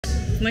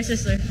My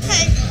sister.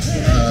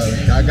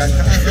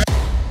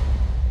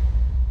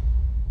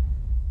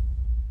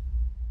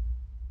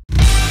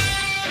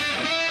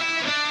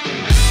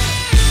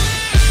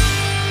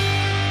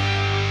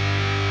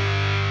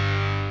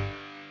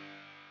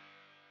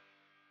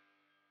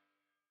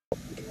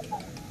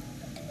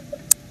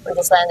 We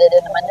just landed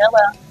in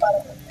Manila.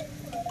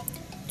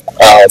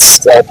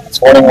 It's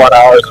 21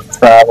 hours of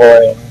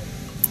traveling.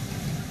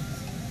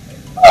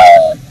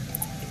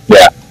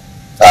 Yeah,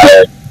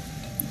 tired.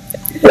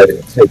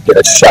 Ready to get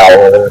a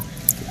shower,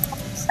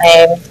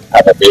 Same.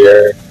 have a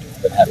beer,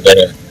 and have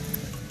dinner.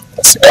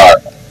 A cigar.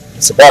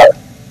 A cigar.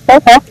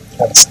 Okay.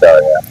 Have a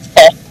cigar,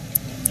 yeah.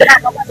 Okay.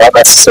 Not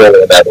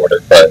necessarily in that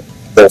order, but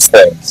those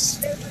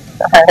things.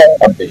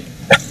 I'm being.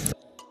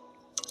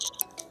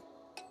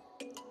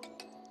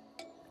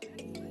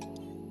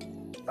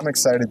 I'm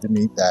excited to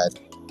meet Dad.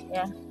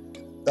 Yeah.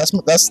 That's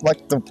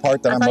like the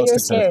part that I'm most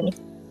excited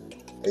for.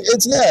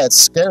 It's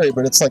scary,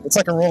 but it's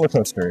like a roller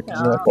coaster.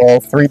 Oh. You're like, well,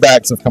 3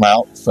 bags have come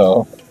out,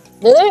 so.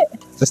 Did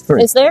it? Just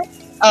 3. Is there?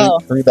 Oh.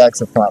 3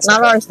 bags have come out.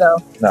 Not ours though.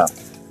 No.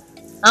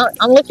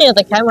 I'm looking at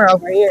the camera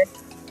over here.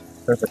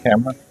 There's a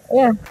camera?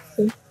 Yeah.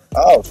 See?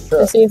 Oh, sure.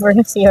 To see if we're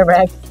gonna see our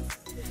bag.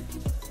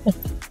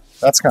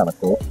 That's kind of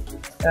cool.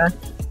 Yeah.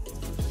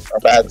 Our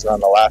bags are on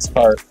the last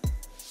part.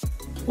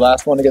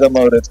 Last one to get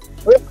unloaded.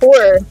 We're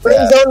poor.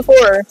 We're in zone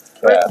 4.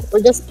 Yeah.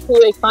 We're just full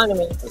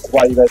economy. This is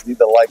why you guys need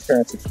to like, share,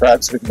 and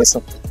subscribe so we can get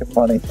some fucking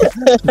money.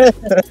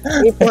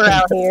 We poor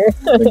out here.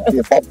 We can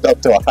get bumped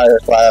up to a higher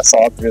class,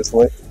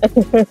 obviously.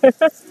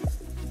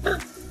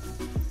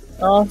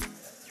 Oh,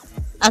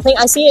 I think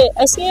I see it.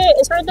 I see it.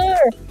 It's right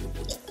there.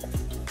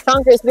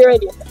 Chonkers, be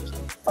ready.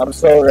 I'm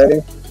so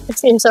ready. It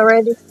seems so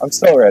ready. I'm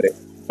so ready.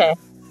 Okay.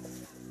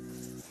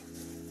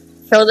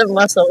 Show them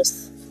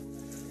muscles.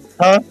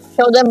 Huh?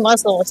 Show them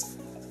muscles.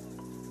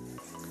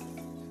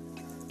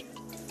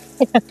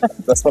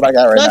 That's what I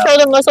got right Don't now. show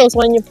them muscles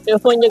when you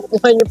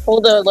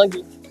pull the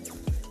luggage.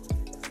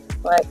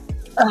 Like,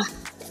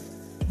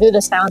 do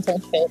the sounds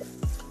and shit.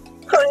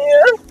 Oh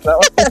yeah. That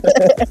one?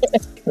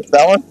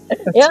 That one?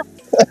 Yeah,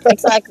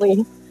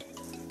 exactly.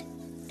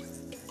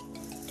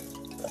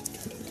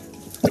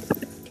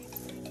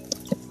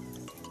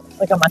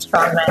 Look at my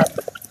strong man.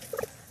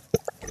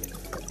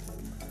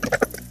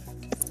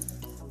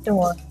 2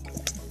 more.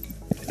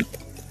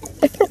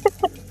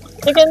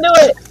 You can do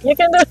it! You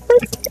can do it!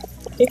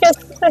 You can do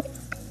it!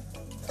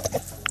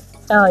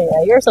 Oh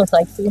yeah, you're so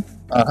sexy.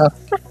 Uh-huh.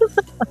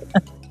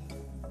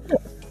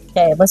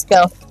 Okay, let's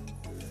go.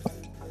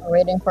 We're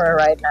waiting for a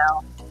ride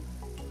now.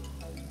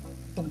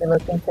 We'll be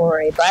looking for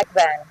a black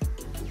van.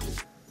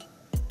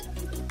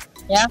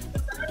 Yeah?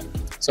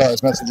 So I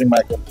was messaging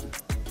Michael.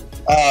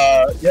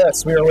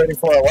 Yes, we are waiting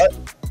for a what?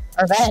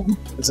 Our van.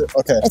 Is it?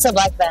 Okay. It's a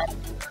black van.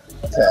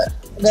 Okay.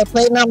 The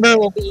plate number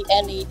will be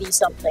NAD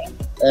something.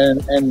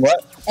 And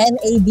what?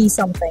 NAD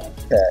something.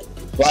 Okay.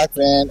 Black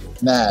van,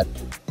 NAD.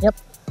 Yep.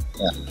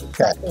 Yeah. Okay.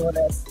 Exactly what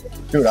it is.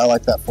 Dude, I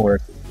like that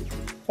Ford.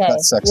 Okay.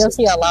 That's sexy. You'll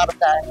see a lot of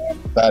that here.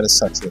 That is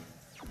sexy.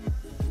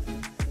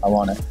 I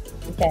want it.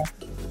 Okay.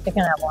 You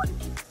can have one.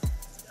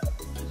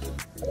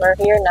 We're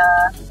here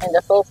now in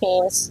the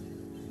Philippines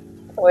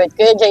with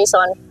good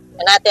Jason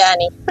and Ate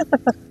Annie.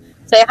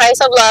 Say hi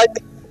sa vlog.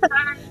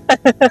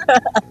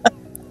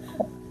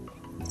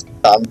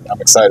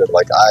 I'm excited.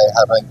 Like, I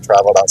haven't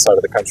traveled outside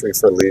of the country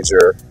for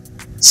leisure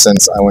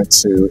since I went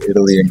to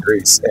Italy and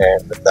Greece,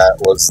 and that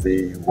was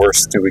the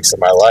worst 2 weeks of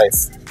my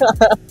life.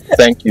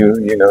 Thank you.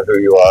 You know who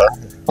you are.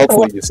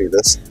 Hopefully you see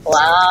this.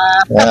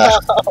 Wow. Yeah.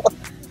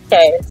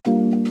 Okay.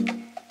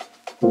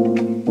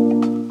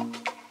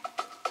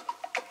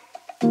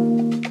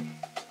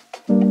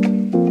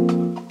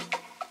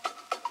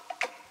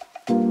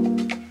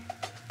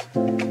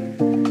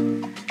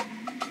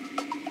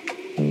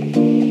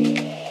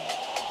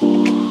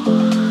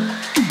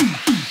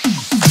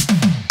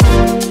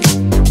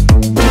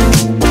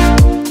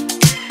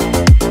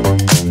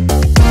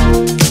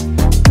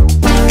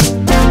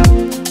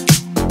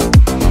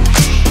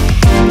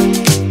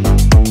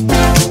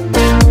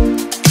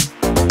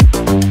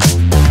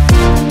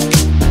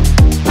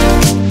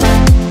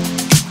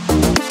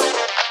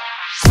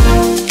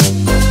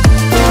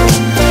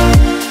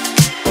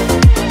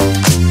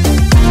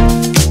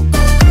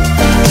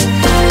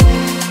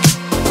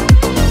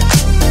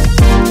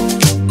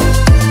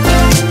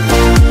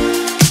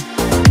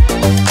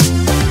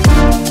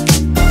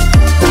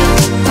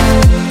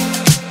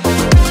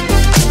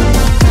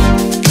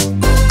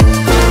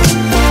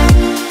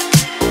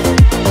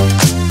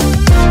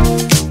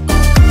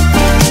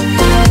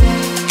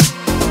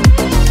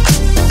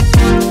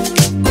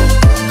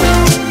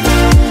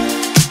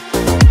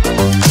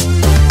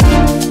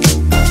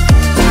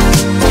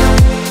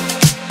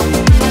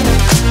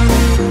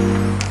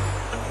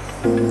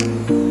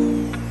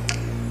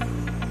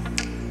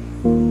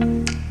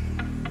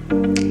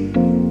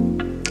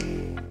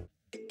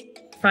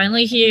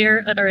 Finally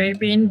here at our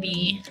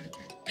Airbnb.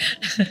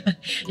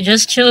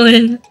 Just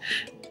chilling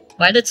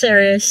by the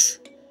terrace.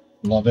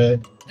 Love it.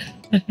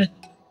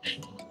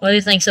 What do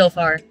you think so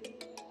far?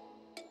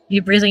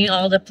 You breathing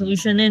all the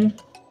pollution in?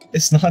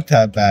 It's not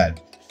that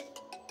bad.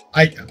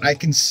 I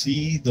can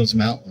see those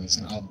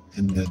mountains out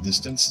in the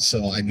distance,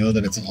 so I know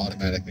that it's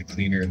automatically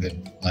cleaner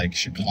than like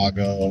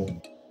Chicago,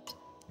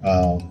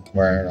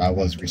 where I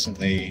was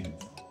recently,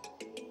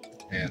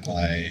 and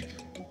like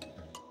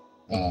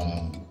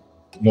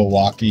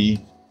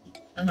Milwaukee.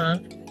 Uh-huh.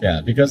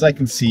 Yeah, because I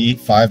can see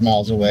 5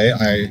 miles away,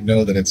 I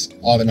know that it's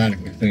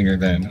automatically cleaner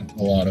than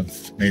a lot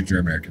of major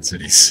American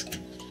cities.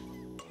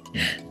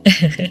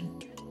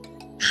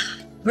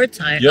 We're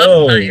tired.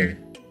 Yo. I'm tired.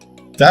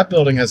 That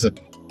building has a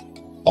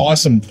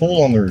awesome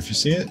pool on the roof. You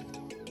see it?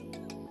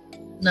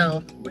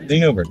 No.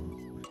 Lean over.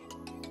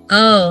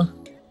 Oh.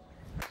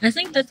 I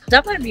think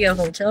that might be a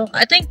hotel.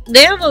 I think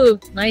they have a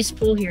nice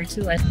pool here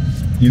too.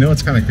 You know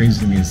what's kind of crazy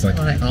to me is like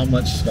What? how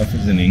much stuff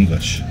is in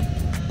English.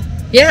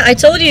 Yeah, I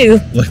told you.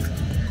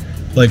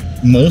 Like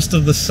most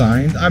of the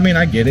signs. I mean,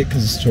 I get it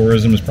because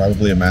tourism is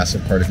probably a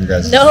massive part of your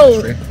guys' No,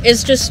 industry.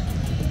 it's just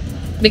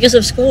because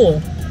of school.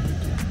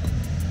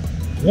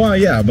 Well,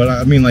 yeah, but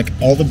I mean, like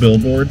all the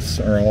billboards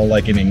are all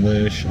like in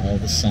English. All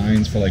the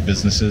signs for like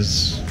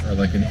businesses are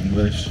like in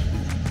English.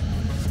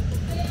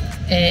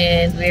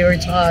 And we were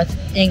taught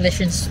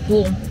English in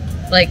school.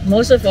 Like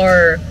most of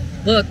our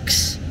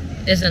books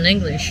is in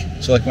English.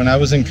 So like when I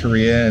was in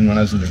Korea and when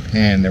I was in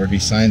Japan, there would be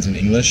signs in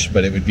English,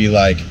 but it would be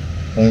like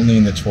only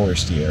in the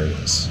touristy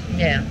areas.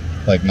 Yeah.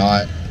 Like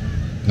not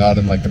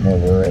in like the more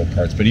rural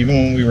parts. But even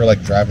when we were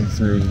like driving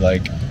through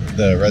like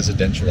the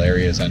residential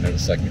areas, I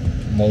noticed like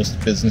most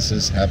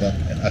businesses have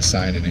a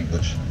sign in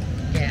English.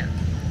 Yeah.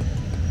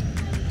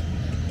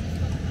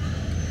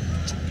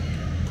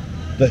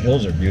 The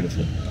hills are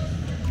beautiful.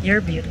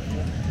 You're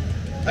beautiful.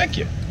 Thank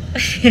you.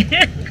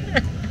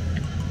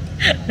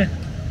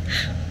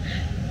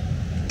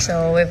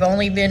 So we've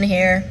only been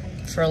here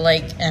for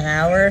like an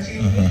hour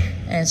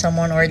and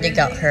someone already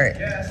got hurt.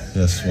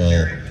 Yes,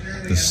 well,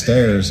 the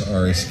stairs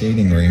are a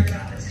skating rink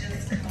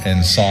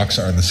and socks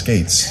are the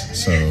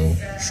skates.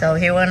 So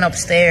he went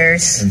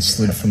upstairs And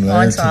slid from there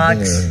On to socks.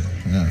 there.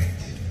 Yeah.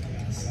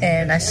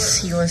 and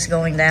as he was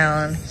going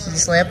down, he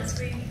slipped.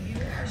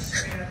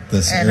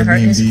 This And hurt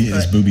his Airbnb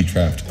is foot. booby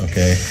trapped,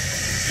 okay?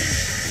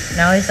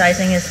 Now he's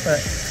icing his foot.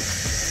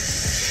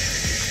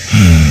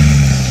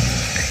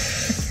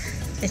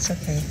 It's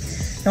okay.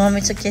 You want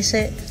me to kiss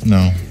it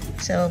No,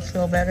 so it'll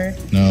feel better?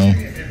 no,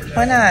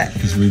 Why not?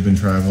 because we've been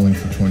traveling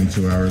for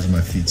 22 hours and my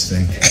feet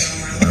stink.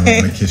 I don't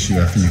want to kiss you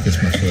after you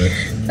kiss my foot.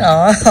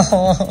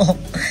 Oh,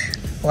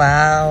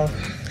 wow.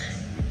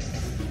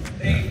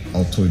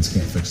 Altoids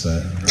can't fix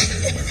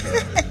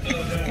that.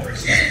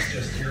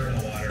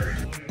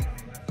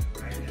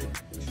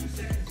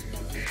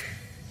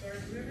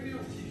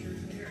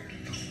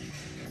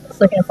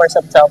 Looking for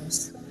some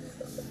Tums.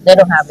 They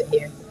don't have it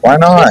here. Why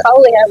They not?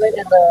 probably have it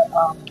in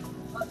the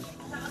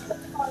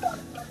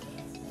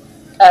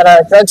at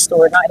a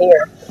drugstore, not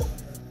here.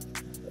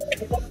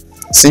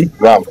 See?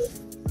 Rum.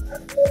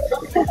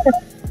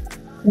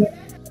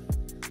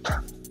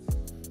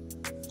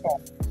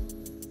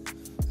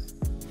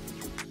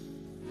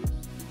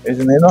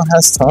 Ajanino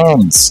has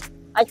Tums.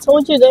 I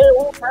told you they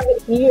won't have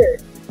it here.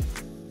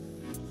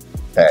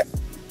 Okay.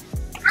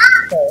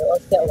 Okay,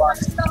 let's get one.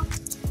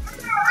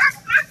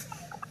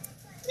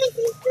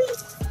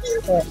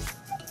 Here.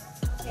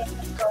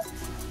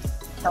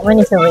 How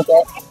many can we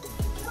get?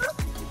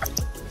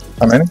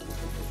 How many?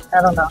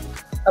 I don't know.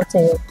 Up to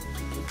you.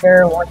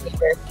 They're 1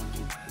 liter.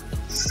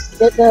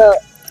 Get the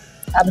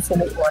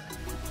absolute one.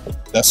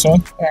 This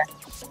one?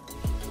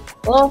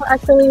 Well,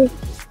 actually,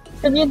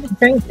 should you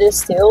drink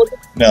distilled?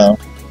 No.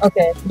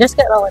 Okay, just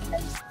get all in there.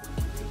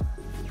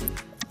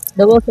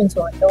 The Wilkins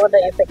one, the one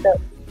that you picked up.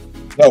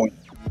 No,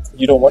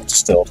 you don't want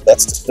distilled.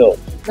 That's distilled.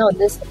 No,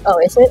 this. Oh,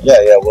 is it? Yeah,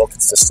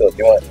 Wilkins distilled.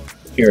 You want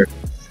here?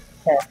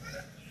 Okay.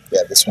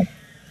 Yeah, this one.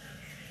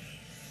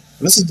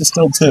 This is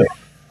distilled too.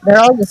 They're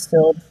all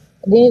distilled.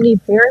 Do you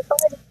need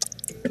purified?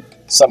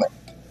 Summit.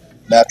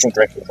 Natural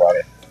drinking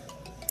water.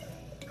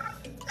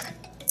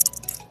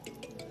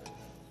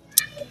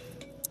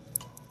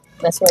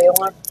 That's what you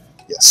want?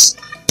 Yes.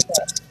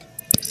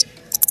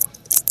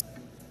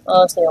 What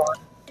else do you want?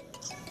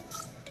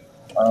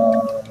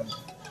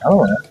 I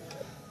don't know.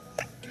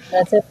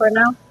 That's it for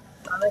now?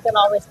 We can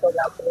always go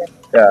back to it.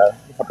 Yeah,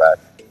 you come back.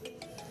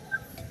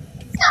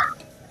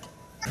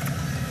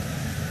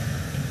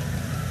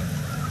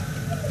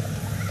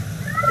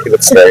 He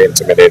looks very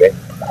intimidating.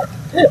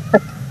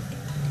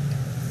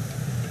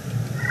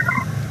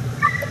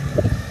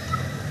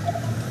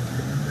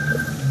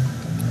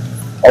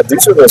 Oh,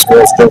 these are those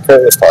girls Joe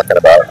Perry was talking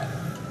about.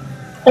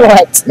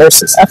 What?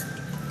 Nurses.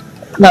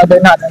 No, they're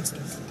not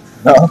nurses.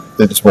 No,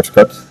 they just wear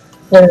scrubs.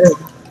 They're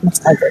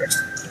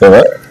massagers. They're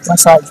what?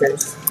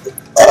 Massagers.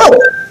 Oh!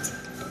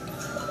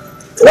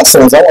 That's the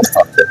ones I want to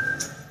talk to.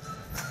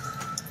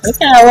 You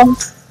can have them.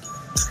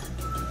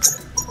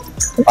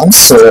 I'm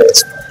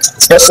serious.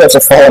 Especially after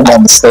falling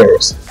down the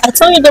stairs. I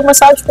told you the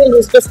massage page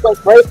is just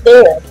like right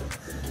there.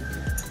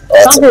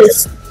 Oh, Some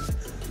is.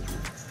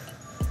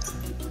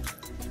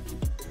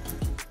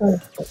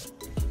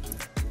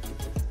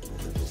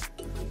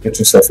 Get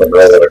yourself a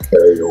girl that'll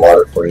carry your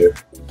water for you.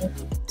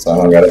 So I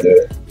don't gotta do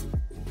it.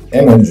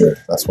 And injured,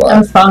 that's why.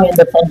 I'm strong,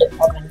 independent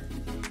woman.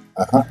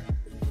 Uh-huh.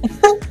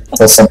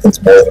 Until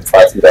something's more than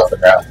 5 feet off the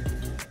ground.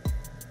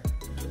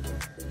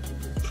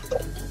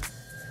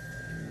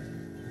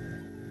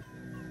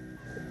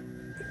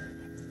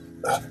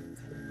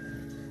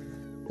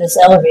 This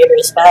elevator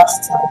is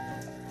fast, so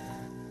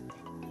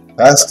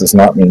Fast does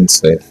not mean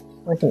safe.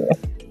 we're here.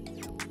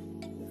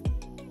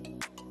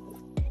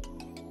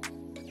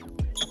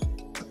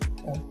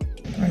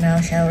 We're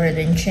now showered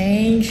and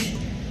changed,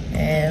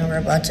 and we're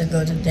about to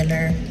go to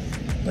dinner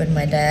with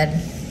my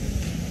dad's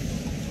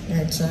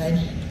side.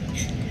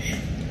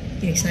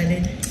 You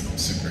excited? I'm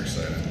super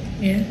excited.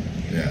 Yeah?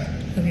 Yeah.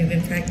 Have you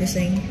been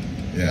practicing?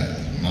 Yeah.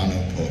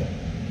 Mono po.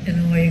 And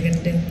then what are you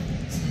gonna do?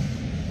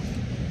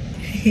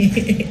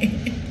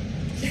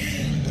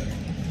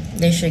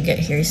 They should get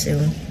here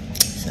soon.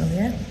 So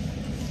yeah.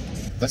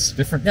 That's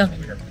different. No.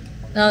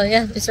 Oh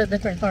yeah, it's a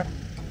different car.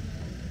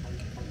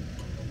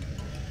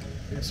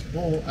 It's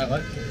cool. I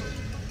like it.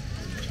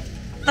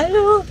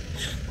 Hello.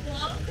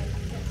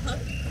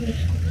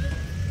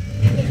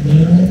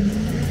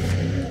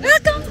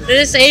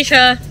 This is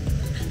Asia.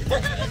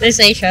 This is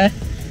Asia.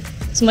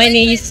 It's my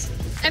niece.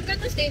 I'm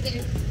gonna stay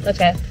there.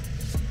 Okay.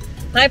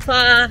 Bye,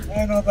 Pa.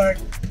 Hi, Robert.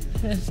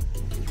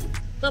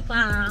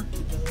 Papa.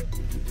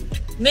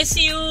 Miss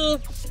you.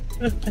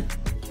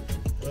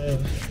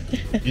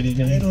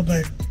 Hi,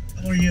 Robert.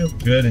 How are you?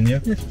 Good, and you?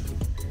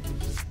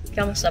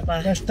 Kamusta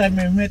pa? Last time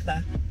I met,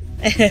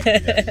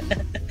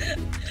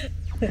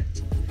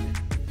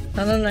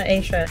 Ano na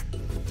Asia?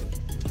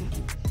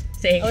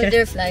 Sa How was Asia?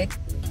 your flight?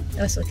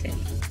 It was okay.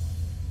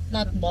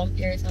 Not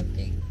bumpy or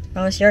something.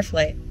 How was your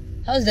flight?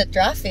 How's the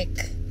traffic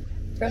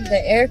from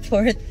the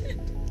airport?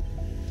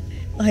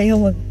 Ayaw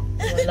mag...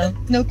 Wala.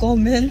 No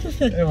comment.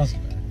 It was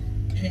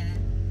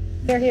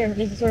Here.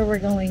 This is where we're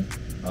going.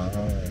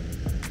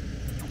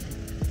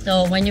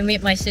 So, when you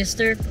meet my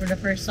sister for the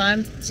first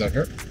time... Is that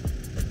her?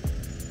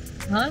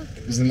 Huh?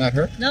 Isn't that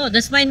her? No,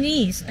 that's my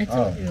niece. I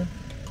told Oh. you.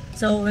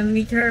 So, when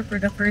we meet her for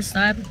the first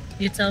time,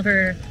 you tell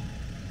her...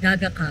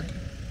 Gaga ka.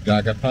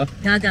 Gaga pa?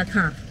 Gaga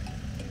ka.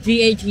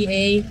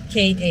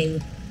 Gagaka.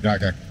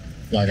 Gaga.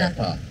 Gaga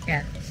pa.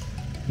 Yeah.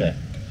 Yeah.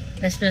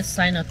 Let's just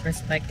sign up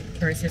respect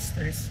for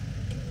sisters.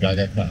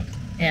 Gaga pa.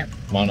 Yeah.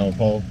 Mono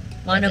po.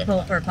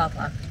 Monocle for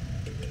Papa.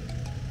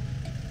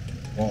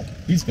 Well,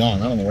 he's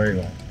gone. I don't know where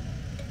he's going.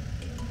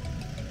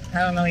 I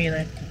don't know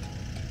either.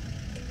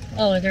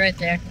 Oh, it's right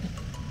there.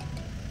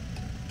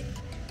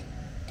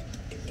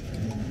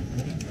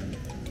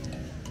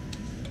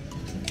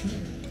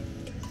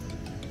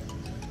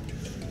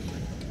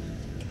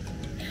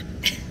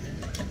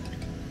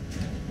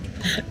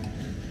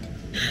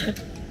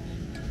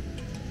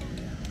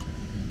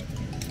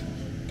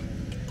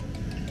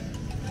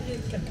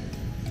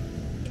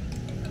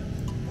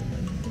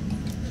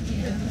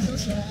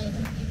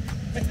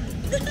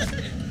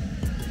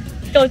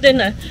 Ikaw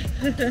din ah.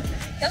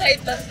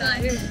 Kahit pa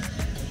tayo.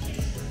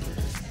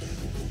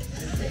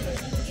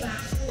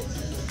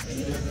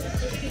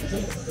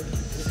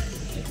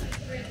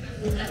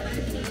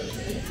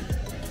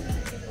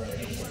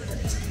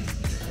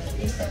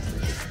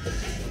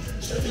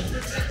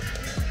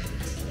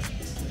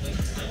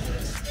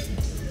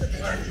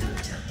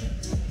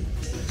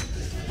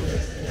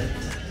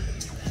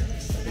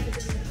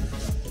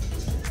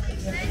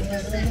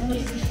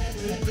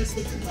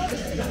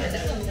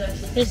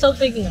 You're so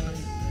big now.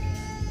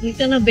 You're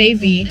gonna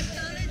baby.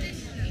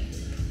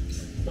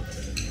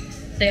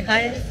 Say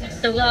hi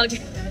to vlog.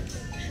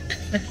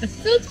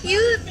 So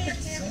cute!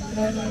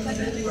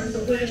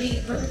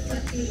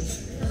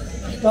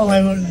 ikaw,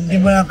 hindi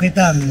mo lang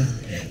kita.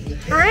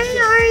 Hi,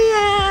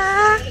 Arya!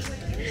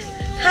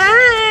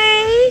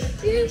 Hi!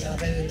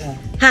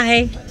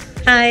 Hi!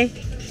 Hi!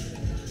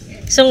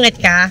 Sungit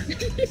ka?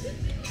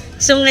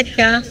 Sungit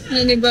ka?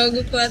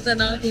 Nanibago ko ata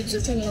na ako dito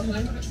sa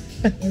mga.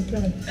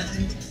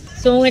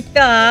 Sungit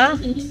ka ah.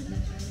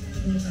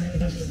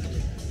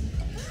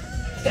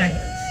 Hi.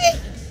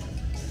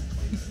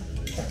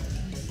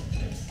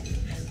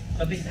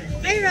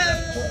 Hi, Rob!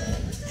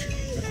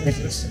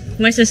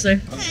 My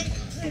sister.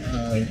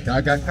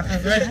 Gaga ka.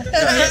 Right?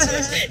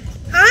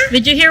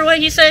 Did you hear what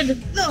he said?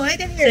 No, I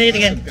didn't Say it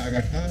again.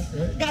 Gaga ka.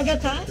 Right? Gaga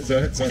ka? Is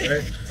that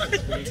right?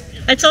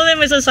 I told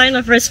him it's a sign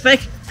of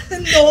respect.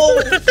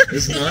 No!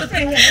 It's not? Oh,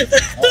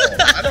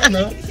 I don't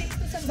know.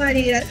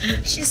 Somebody that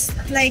she's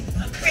like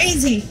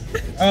crazy.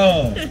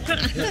 Oh.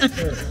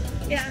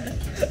 Yeah.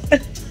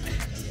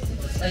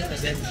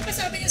 Kapag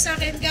sabi niya sa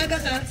akin, gaga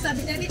ka,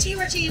 sabi niya, ni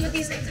Chiwa Chiwa,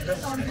 this is a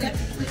compliment.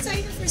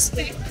 Sign of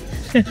respect.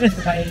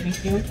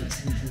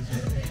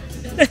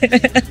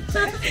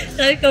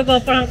 Sabi ko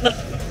pa parang...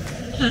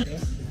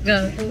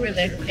 Go, over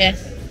there. Yeah.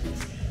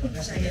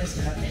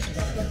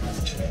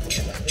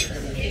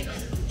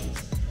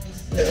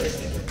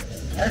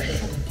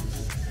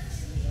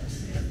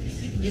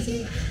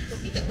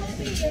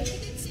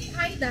 Say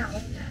hi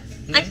now.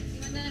 Hi!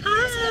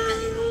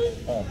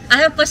 I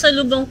have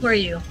pasalubong for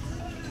you.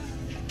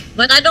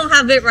 But I don't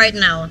have it right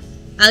now.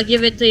 I'll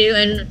give it to you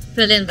and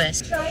fill in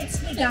best. Fried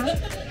sinigang.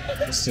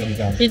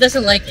 Sinigang. He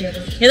doesn't like you.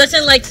 He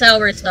doesn't like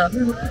sour stuff.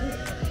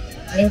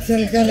 Ayaw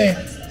kare-kare.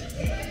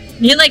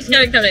 He likes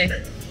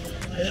kare-kare.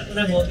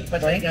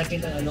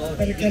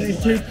 Kare-kare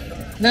street.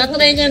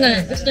 Nakatry niya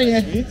na. Gusto niya.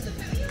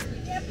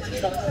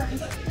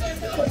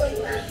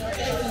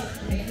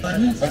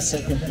 That's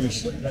so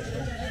confusing.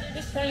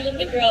 Just trying to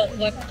figure out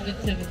what to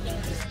do.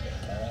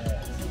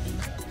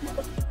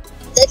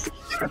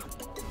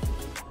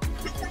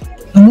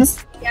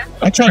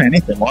 I try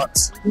anything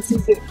once.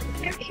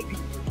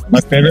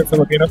 My favorite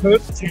Filipino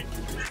food?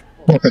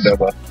 Pork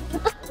adobo.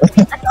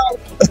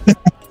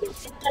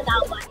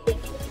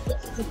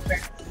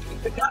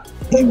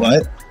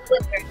 What?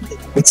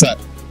 What's that?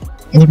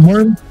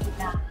 Woodworm?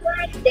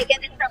 They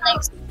get it from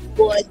like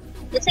wood.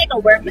 It's like a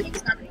worm, but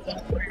it's not really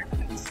a worm.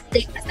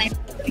 Stick aside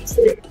from the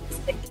oyster.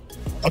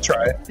 I'll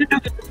try it.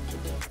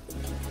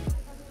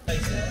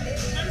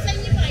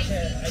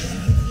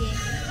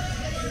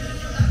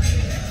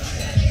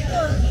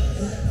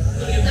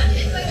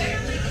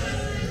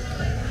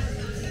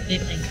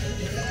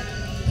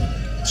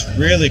 It's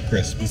really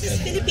crispy. This is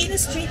Filipino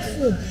street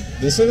food.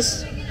 This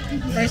is?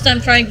 First time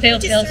trying Pale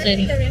Pale Just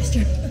City. the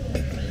restaurant.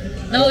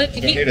 No,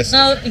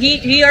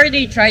 he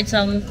already tried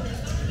some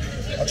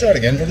I'll try it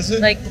again. What is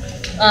it? like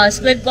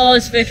split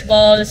balls, fish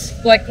balls,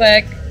 quack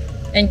quack,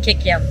 and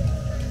kikiam.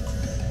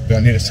 Do I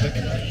need a stick?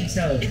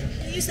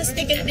 Use the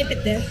stick and dip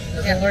it there.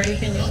 Yeah, or you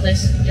can use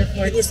this. Your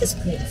fork. Use this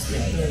spoon.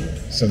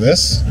 So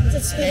this?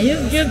 That's Yeah,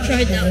 you've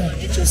tried that one.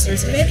 You choose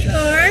this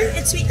vinegar,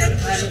 it's sweet and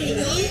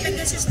chili, and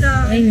this is the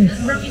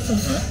brownie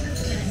sauce.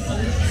 All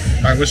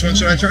right, which one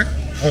should I try?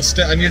 Oh,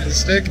 I need the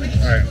stick. All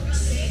right.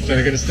 Should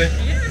I get a stick? All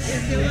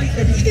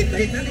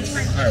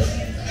right.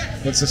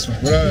 What's this one?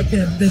 What?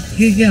 The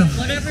kikam.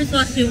 Whatever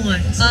sauce you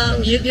want.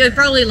 You'd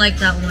probably like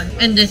that one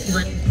and this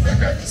one.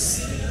 Okay.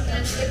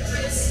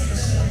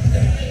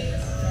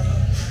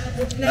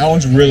 That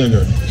one's really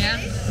good. Yeah.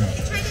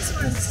 Try this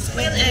one. This is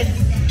boiled egg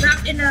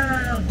wrapped in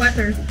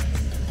butter.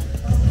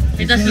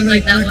 It doesn't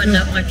like that one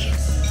that much.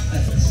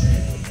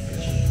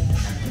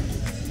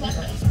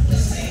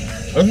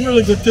 That's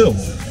really good too.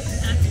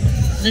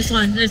 This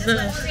one, there's the.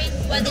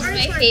 What is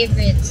my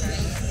favorite?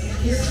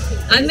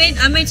 I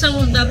made some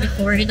of that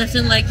before. He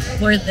doesn't like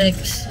boiled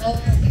eggs.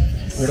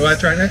 What do I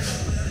try next?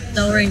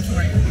 The orange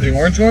one. The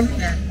orange one?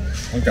 Yeah.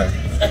 Okay.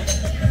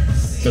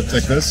 So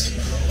take this.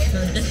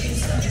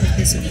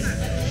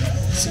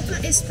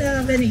 Suka is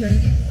the vinegar.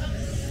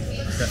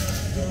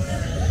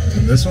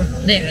 And this one?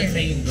 There.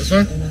 This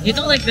one? You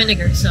don't like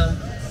vinegar, so.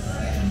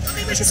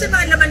 Okay ba siya sa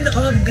mga laman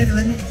loob,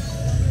 ganun?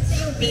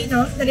 Sa UP,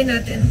 no? Dali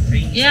natin.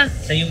 Yeah.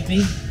 Sa ina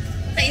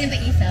ba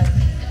isaw?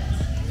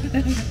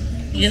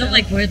 You don't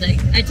like boiled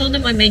egg. I told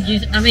him I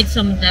made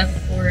some of that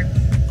before.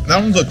 That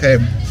one's okay,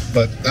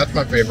 but that's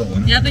my favorite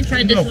one. You haven't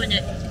tried this No. one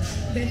yet.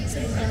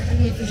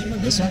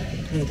 This one?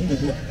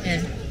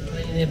 Yeah.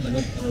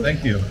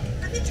 Thank you.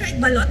 Have you tried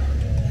balot?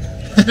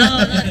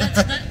 No,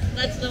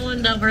 that's the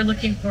one that we're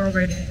looking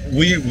forward.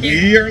 We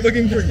are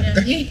looking for.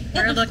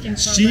 We're looking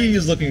forward. She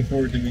is looking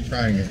forward to me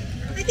trying it.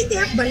 I think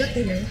they have balot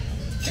there.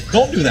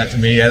 Don't do that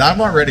to me yet. I'm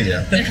not ready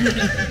yet.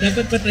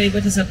 Dapat patry ko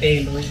sa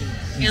pelo.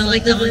 Yeah,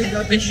 like the one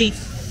with sheep.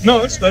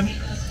 No, it's good.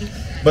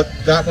 But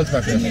that one's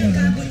my favorite.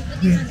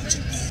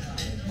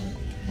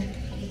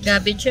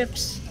 Gabi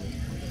chips.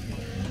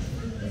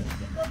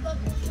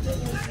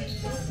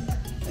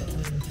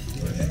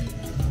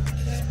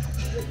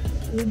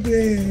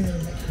 Ube.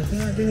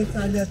 Grabe ni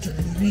Talia at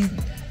Chakini.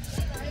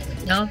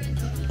 No?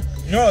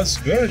 No, it's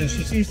good. It's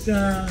just, This is,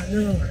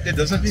 it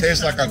doesn't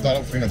taste like I thought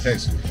it was gonna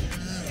taste.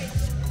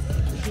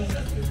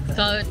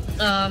 So,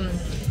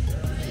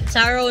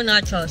 Taro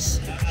nachos.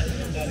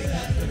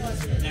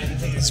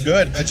 It's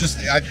good. It just,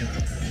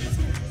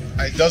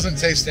 it doesn't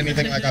taste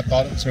anything like I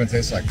thought it was gonna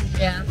taste like.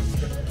 Yeah.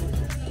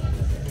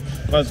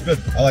 But it's good.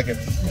 I like it.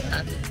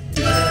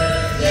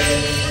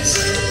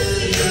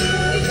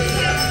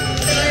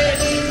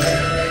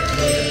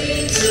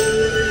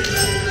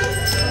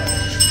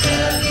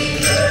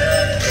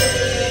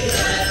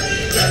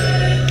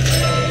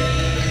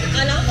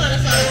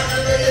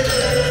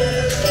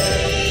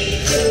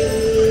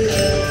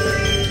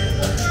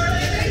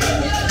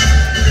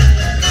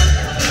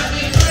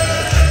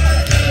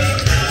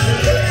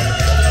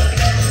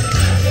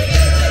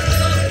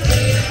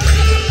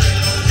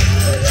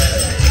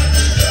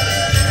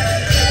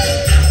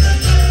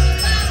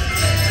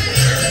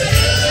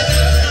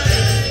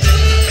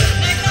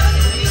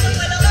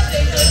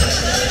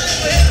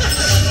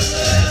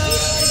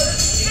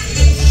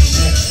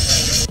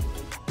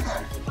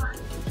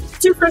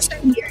 It's your first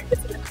time here.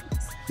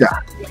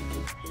 Yeah.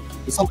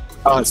 It's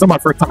not my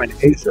first time in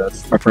Asia.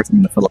 It's my first time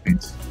in the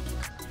Philippines.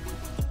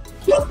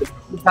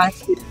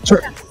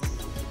 Sure.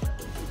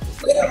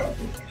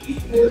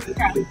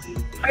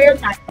 I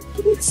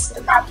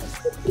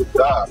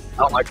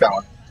don't like that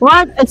one.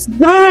 What? It's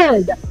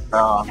good.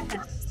 I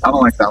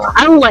don't like that one.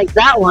 I don't like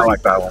that I one.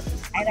 like that one.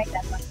 I like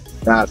that one.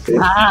 Nah, see?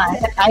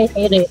 I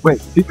hate it.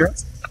 Wait, see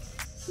yours?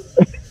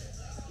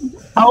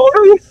 How old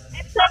are you?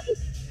 I'm sorry.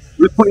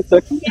 You're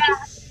 26? Yeah.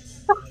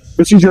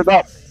 But she's your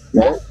daughter,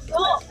 right?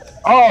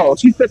 Oh,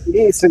 she's the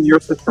niece and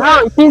your sister.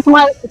 No, she's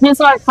my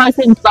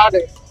cousin's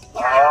daughter.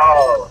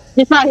 Oh,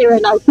 She's not here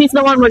right now. She's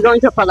the one we're going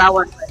to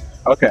Palawan with.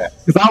 okay.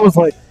 Because I was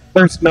like,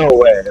 there's no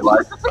way.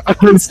 Like,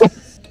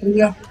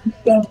 Yeah.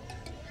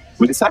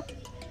 what do you say?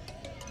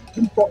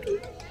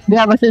 We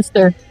have a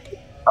sister.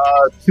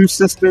 2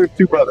 sisters,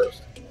 2 brothers.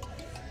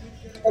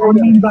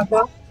 Only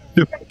bata.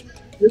 Two.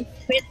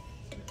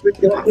 With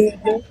the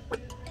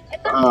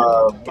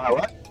My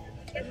what?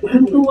 and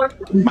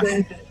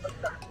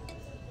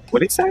What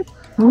do you say?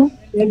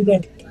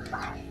 then.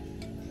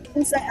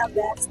 Who's the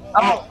eldest?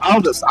 Oh,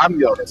 eldest. I'm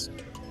the eldest.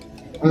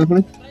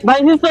 Mm-hmm.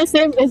 But it's the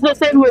same. It's the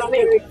same with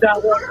me.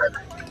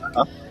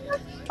 Huh?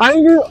 Aren't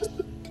you?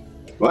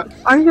 What?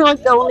 Aren't you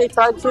like the only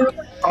child too?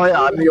 Oh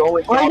yeah, I'm the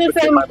only We're child the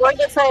between same. my We're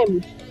the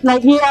same.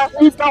 Like he's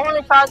the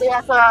only child. He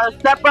has a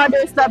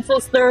stepbrother,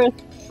 stepsister,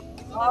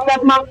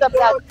 stepmom,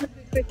 stepdad.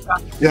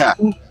 Yeah,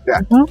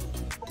 yeah.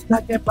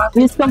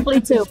 He's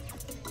complete too.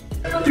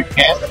 You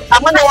can't.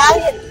 Ako na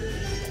yan.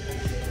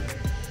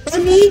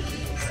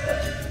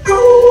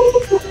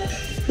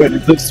 But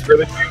is this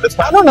really you this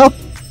I time? don't know.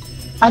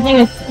 I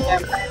think it's.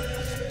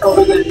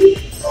 Oh,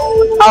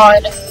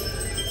 it is.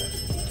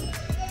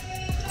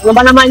 Ano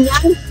ba naman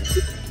yan?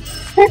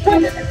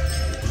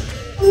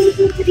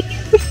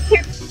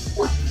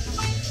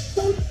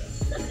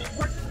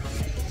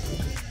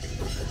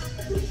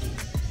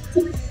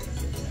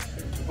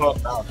 Oh,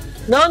 no.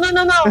 No, no,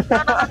 no, no.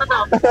 No, no, no, no.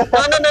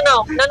 No, no, no, no.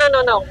 No, no,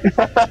 no, no.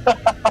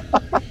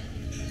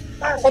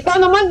 Ikaw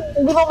naman,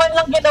 hindi mo man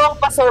lang ginawang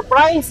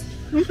pa-surprise.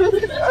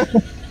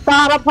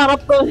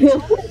 Paharap-harap ko yun.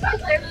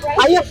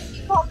 Ayun.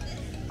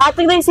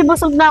 Ating na si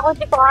busog na ako,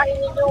 hindi ko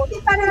kainin yun.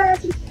 Para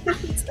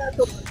nakits na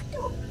ito.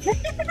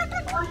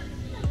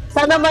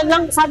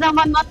 Sana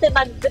man natin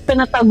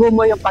pinatago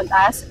mo yung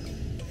pag-ask.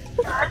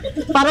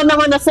 Para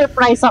naman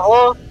na-surprise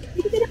ako.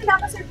 Hindi ko na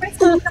pinaka-surprise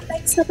kung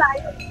nakits na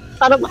tayo.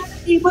 Para ba?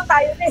 Ibo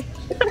tayo na eh.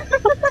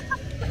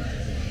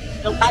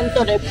 Yung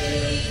kanto rin.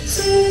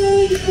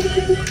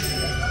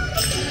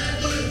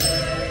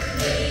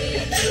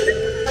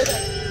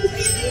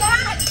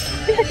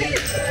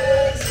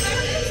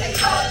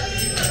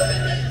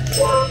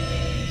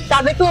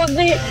 Sabi ko,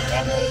 hindi.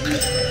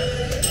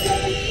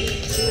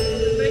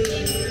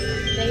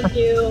 Thank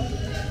you.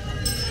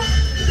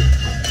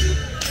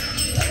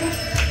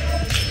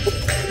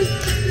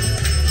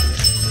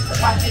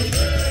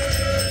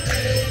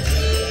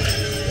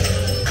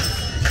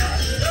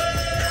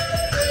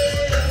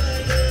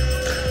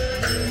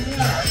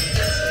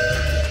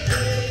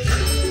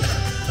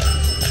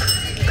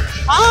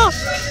 Ah!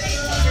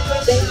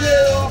 Thank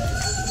you.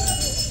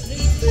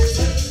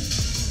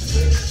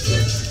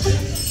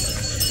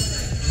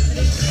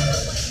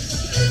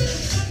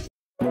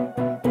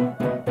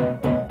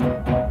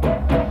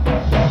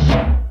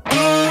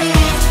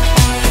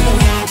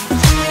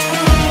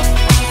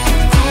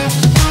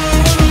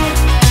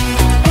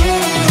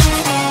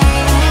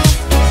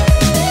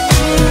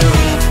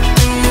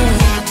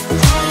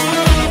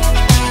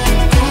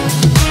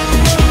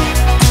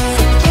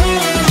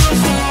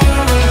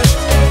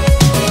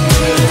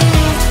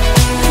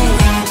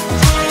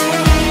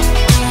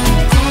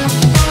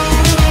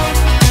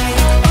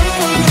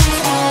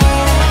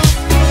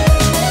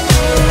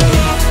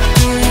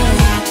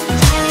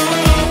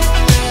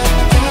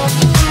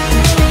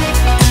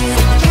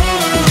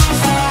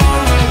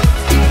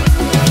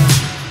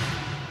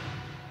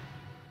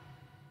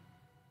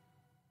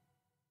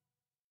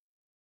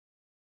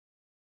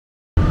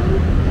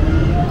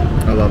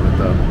 I love it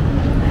though.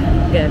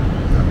 Good.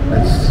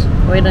 It's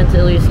Wait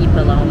until you see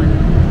Palawan.